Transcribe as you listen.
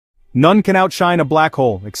None can outshine a black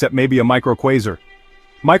hole, except maybe a microquasar.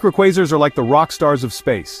 Microquasars are like the rock stars of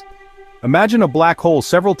space. Imagine a black hole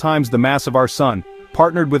several times the mass of our sun,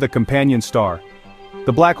 partnered with a companion star.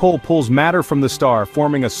 The black hole pulls matter from the star,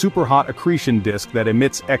 forming a super-hot accretion disk that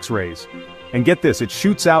emits X-rays. And get this, it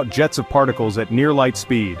shoots out jets of particles at near-light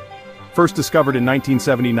speed. First discovered in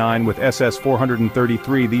 1979 with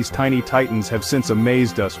SS-433, these tiny titans have since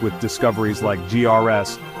amazed us with discoveries like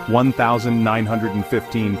GRS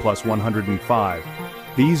 1915 plus 105.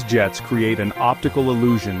 These jets create an optical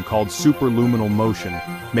illusion called superluminal motion,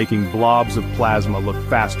 making blobs of plasma look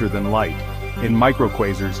faster than light. In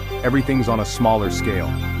microquasars, everything's on a smaller scale.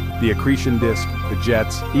 The accretion disk, the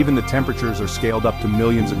jets, even the temperatures are scaled up to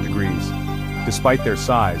millions of degrees. Despite their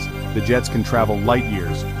size, the jets can travel light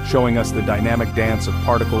years, showing us the dynamic dance of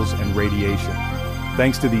particles and radiation.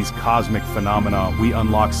 Thanks to these cosmic phenomena, we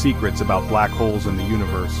unlock secrets about black holes in the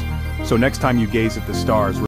universe. So next time you gaze at the stars,